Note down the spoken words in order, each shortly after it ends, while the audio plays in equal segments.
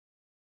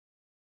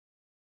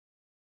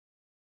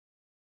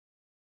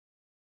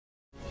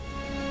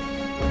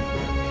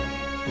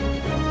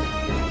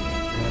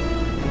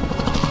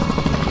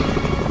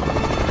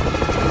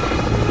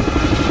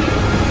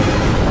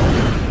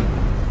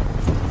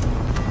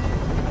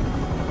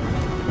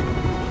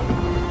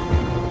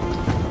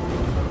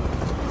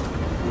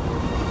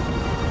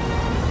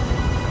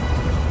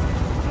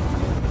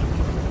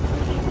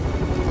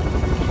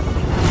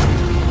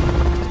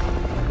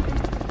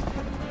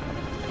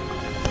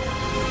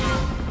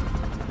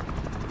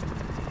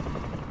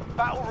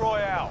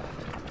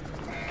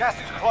Gas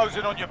is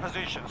closing on your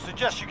position.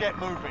 Suggest you get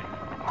moving.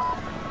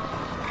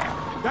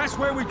 That's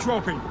where we're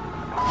dropping.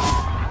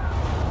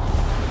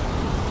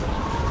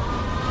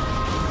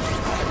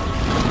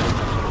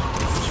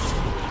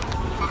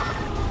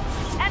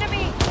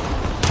 Enemy!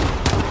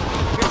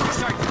 Get in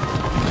sight.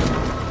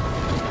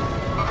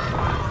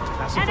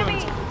 That's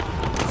Enemy!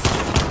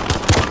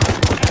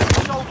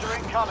 Enemy soldier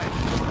incoming.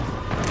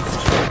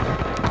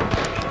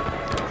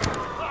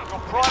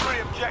 Your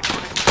primary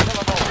objective is to kill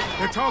them all.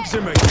 They're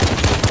targeting me.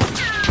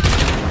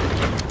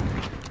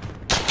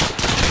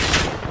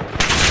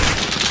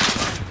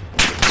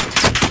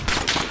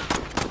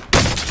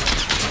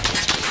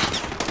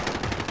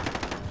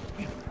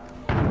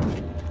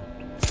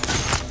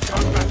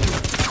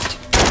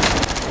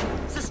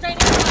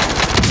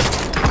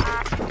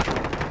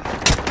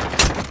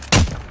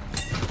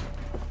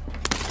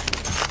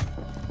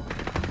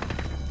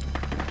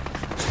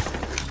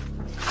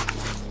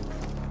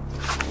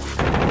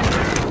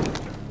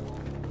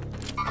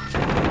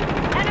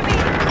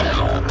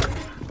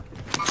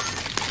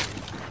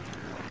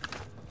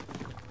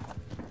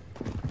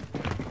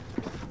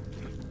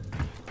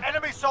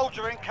 Enemy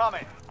soldier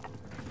incoming.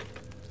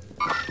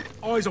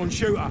 Eyes on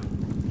shooter.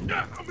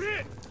 Yeah, I'm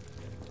here.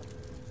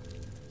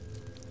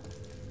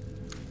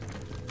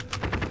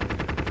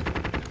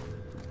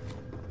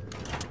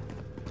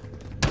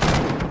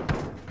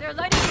 They're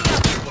lighting me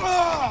up!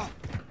 Ah!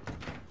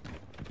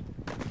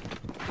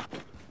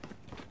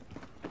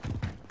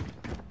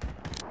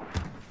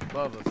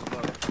 Above us,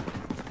 above us.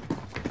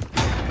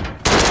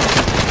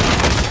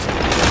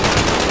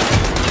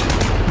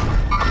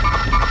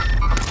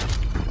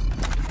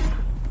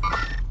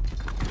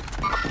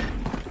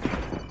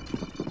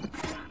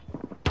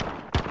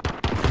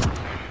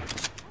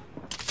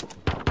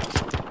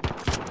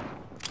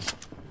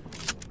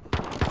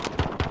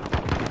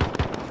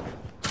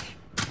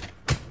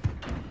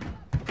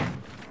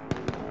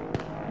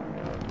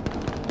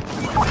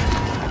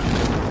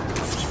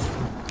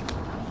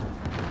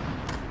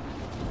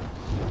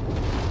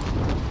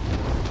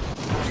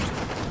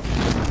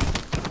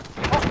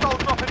 Hostile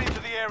dropping into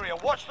the area.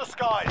 Watch the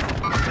skies.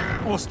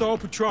 Hostile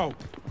patrol.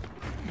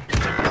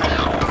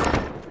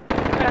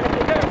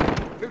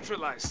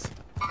 Neutralized.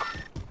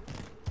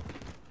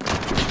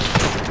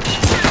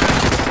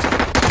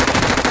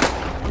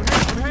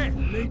 I'm hit.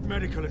 Need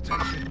medical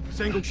attention.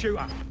 Single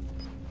shooter.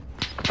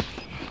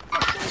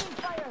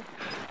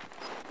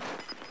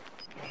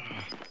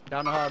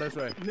 Down the hall this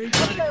way. Need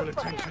medical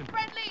attention.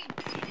 Friendly!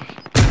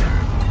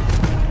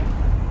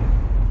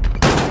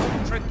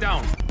 Tread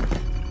down.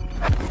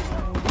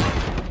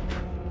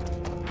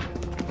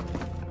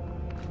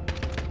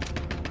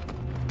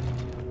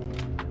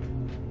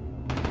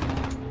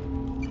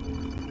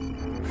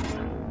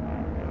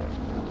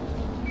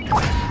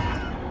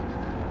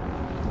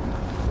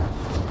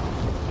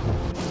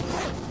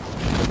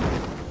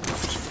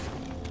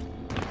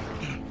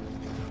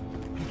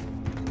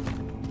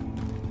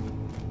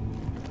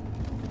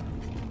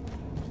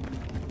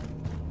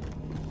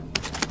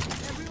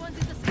 Everyone's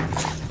in the...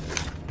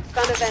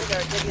 Found a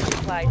vendor. Give you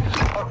supplies.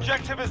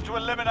 Objective is to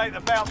eliminate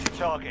the bounty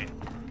target.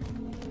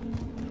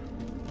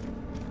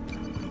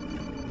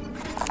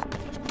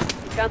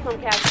 Found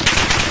some cash.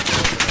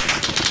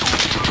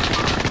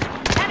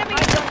 Enemy!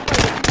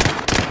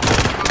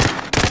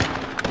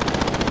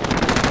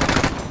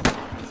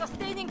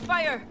 Sustaining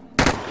fire!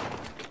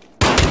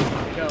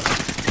 Go.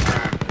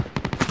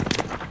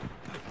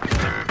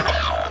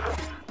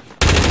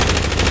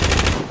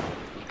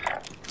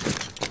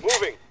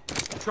 Moving.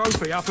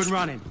 Trophy up and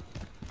running.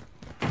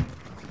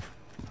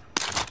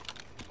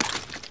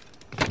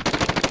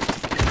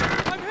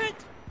 I'm hit!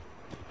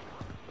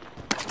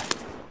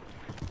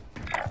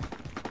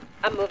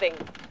 I'm moving.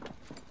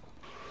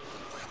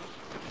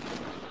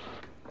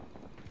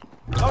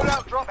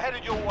 Loadout drop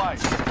headed your way.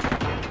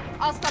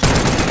 I'll stop.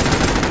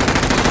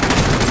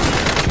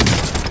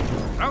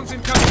 Rounds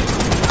incoming.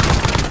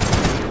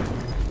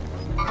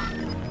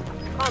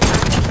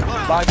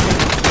 Contact. Bye.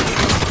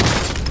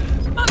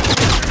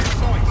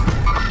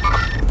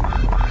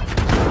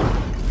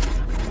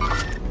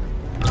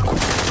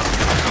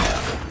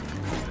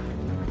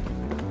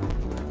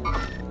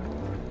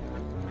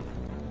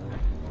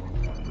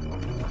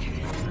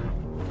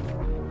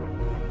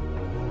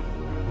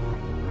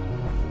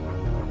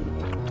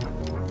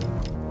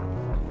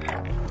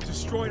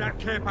 Destroy that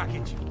care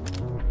package.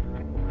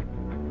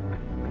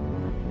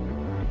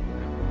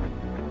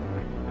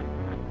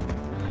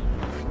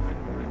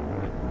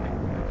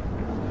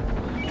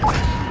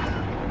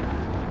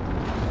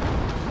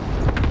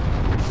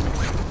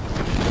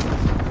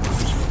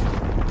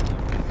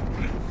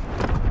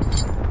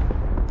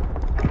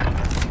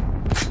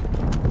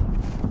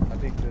 I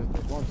think there's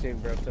one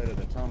team right outside of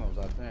the tunnels,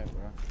 I think,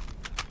 bro.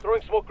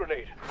 Throwing smoke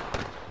grenade.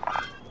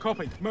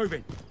 Copy.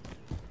 Moving.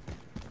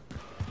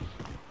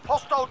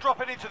 Hostile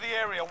dropping into the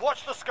area.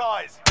 Watch the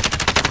skies.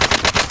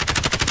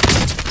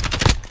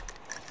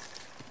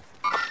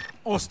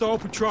 Hostile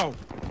patrol.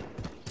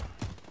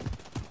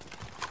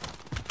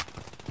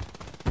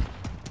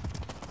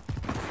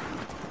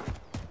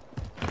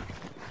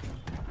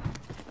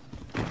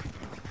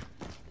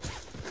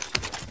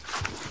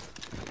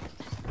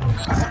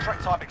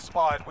 time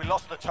expired. We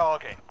lost the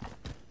target.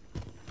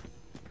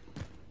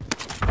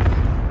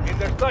 In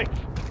their sights.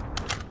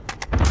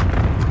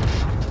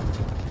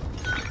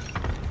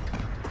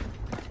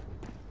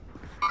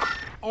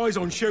 Eyes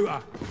on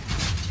shooter.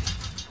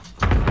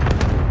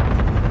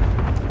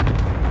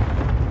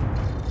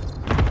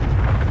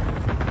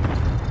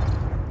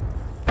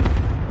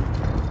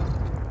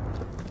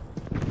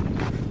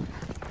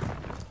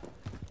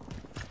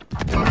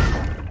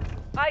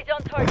 Eyes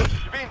on target.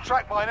 You're being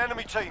tracked by an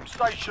enemy team.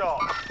 Stay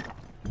sharp.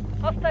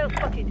 Hostile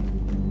spotted.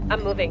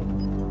 I'm moving.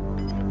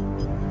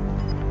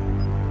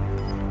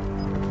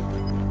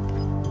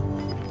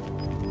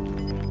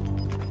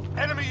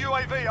 Enemy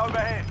UAV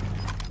overhead.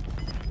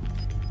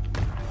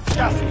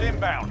 Gas is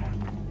inbound.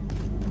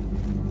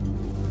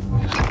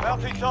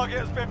 Bounty target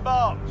has been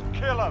marked.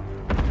 Kill him.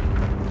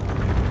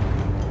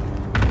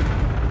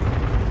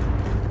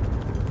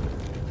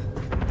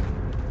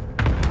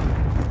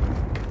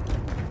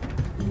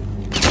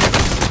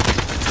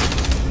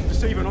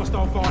 Receiving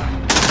hostile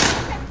fire.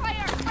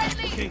 Fire!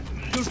 Friendly! Okay,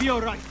 you'll be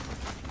alright.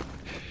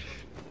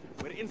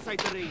 We're inside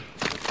the ring.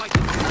 We're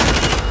fighting.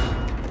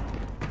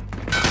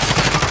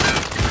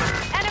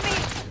 Enemy!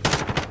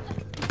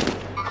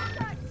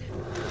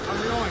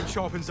 Only iron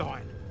sharpens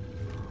iron.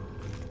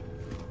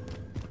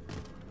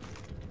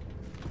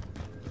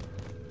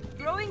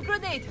 Throwing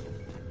grenade!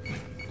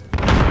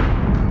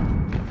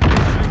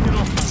 Taking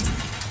off.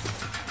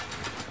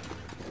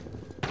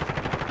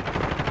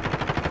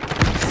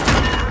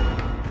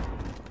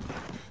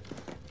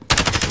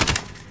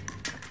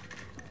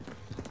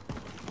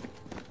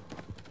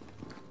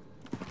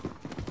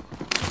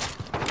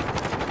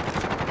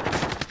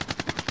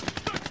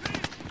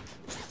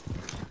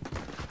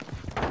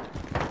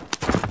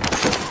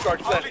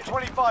 Charge Only set.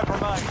 25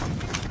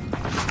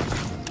 remain.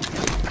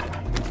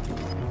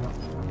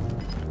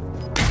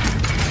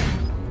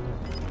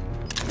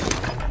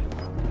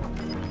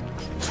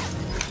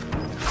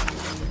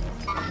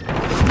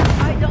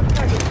 Eyes on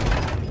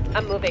target.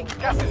 I'm moving.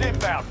 Gas is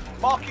inbound.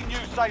 Marking new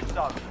safe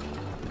zone.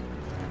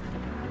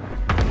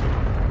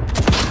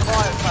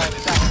 Fire sale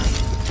is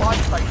active. Buy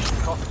station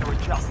costs are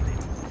adjusted.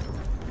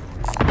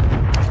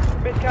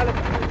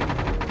 Mid-caliber.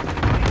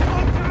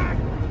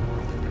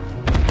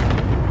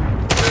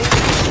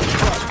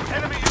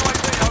 Enemy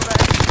UAV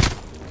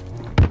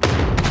overhead.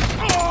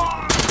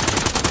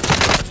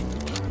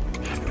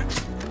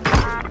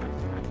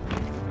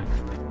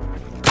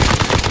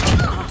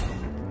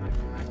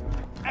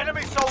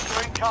 Enemy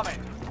soldier incoming.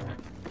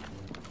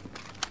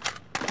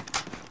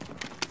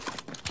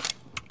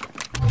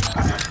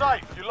 You're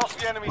safe. You lost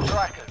the enemy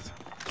trackers.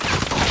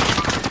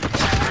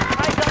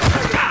 Eyes on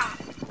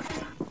target.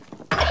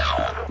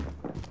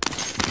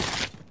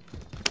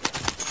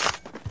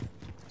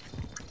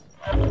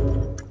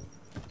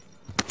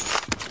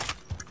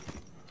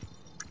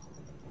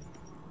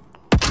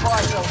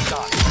 Fire well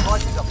done.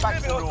 Prices are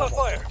back to Enemy hostile normal.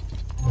 fire.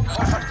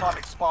 Contract time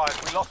expired.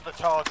 We lost the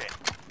target.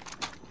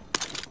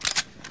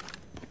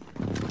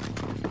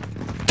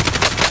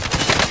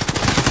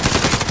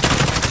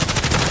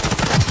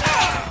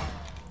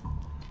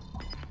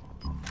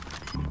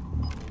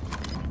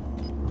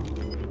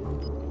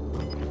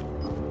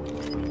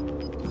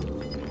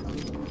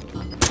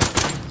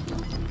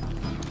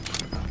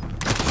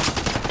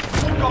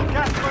 Got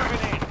gas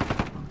moving in.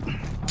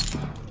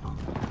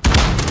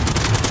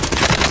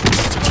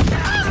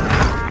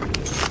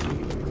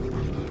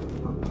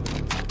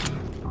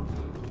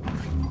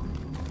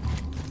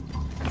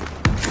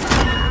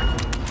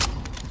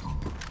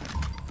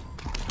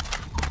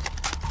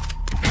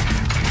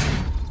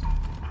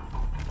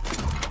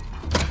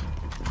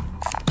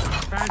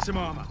 Found some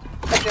armor.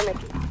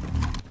 Affirmative.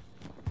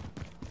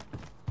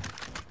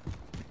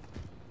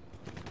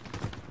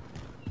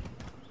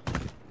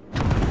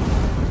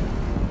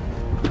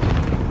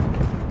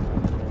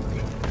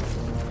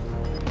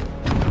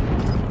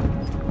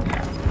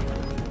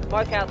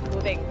 Mark out,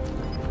 moving.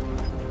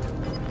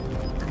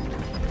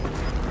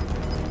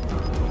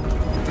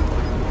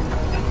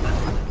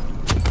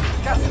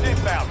 Gas is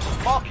inbound.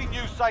 Marking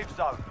new safe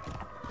zone.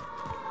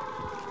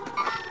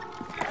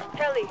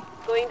 Kelly,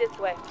 going this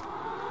way.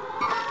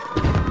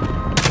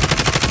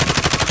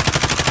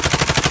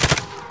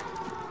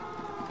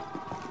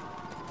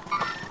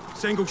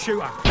 Single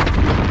shooter.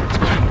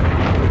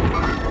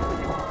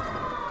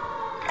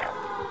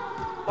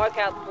 Mark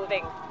out,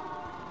 moving.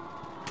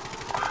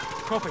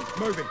 Copy.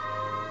 Moving.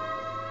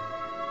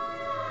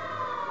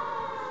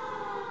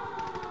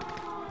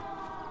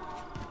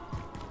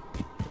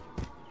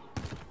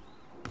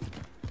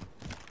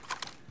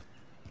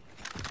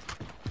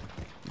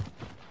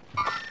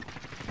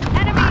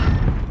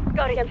 Enemy!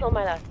 Got it. Cancel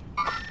my last.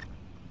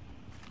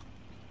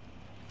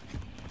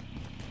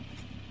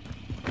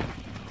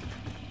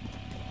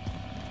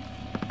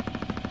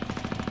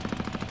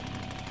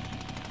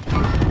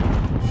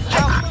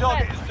 Bounty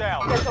target is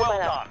down. Cancel my Well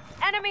last.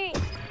 done. Enemy!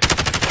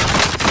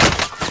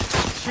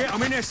 Shit,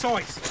 I'm in their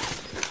sights.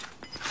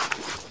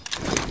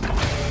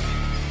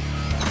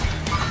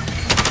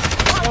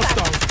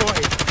 Hostile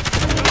spotted.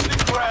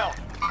 Losing ground.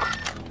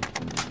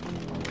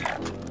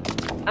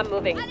 I'm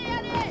moving.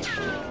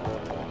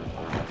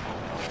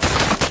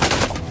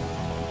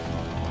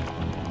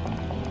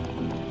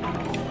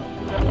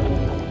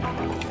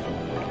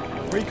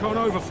 Recon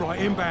overflight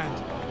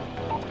inbound.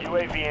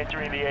 UAV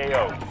entering the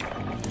AO.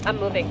 I'm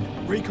moving.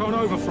 Recon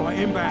overflight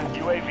inbound.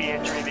 UAV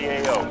entering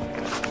the AO.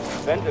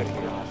 Vendor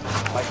here.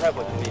 Might have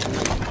what you need.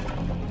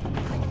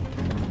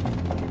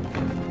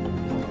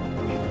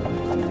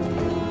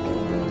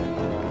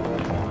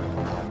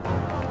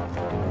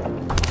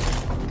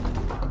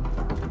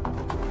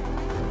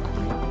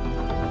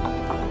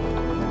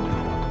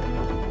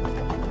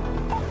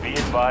 Be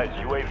advised,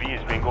 UAV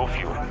is bingo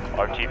fuel.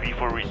 RTB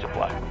for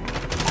resupply.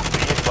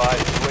 Be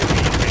advised, UAV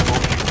is bingo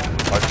fuel.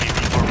 RTB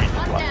for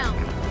resupply.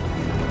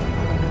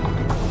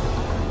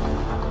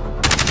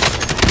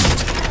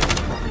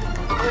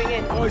 Going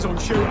in. Eyes on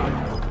shooter.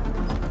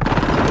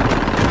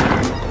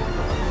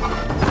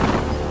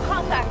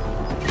 Contact.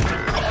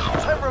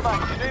 10 remain,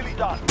 you're nearly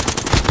done.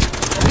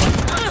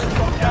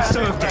 Gas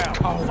Serve that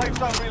inbound. cold. Safe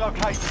zone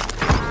relocated.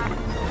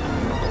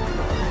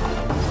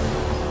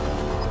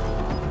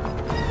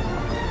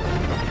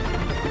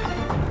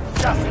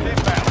 Gas is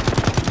inbound.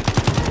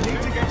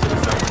 Need to get to the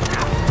zone.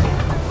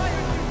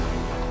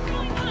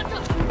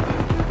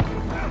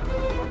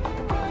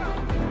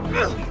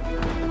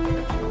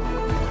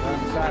 On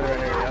the side right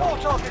here, yeah. 4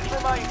 targets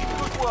remaining.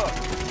 Good work.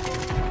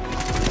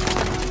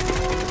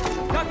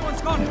 That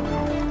one's gone.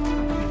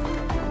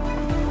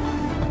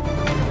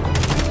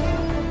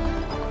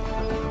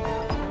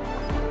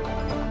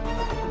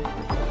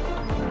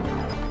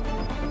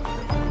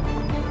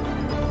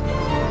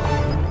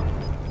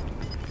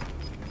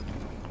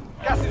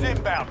 Gas is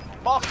inbound.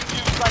 Marking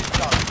new safe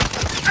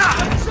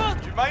zone.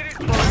 You made it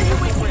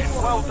through. Win.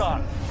 Well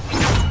done.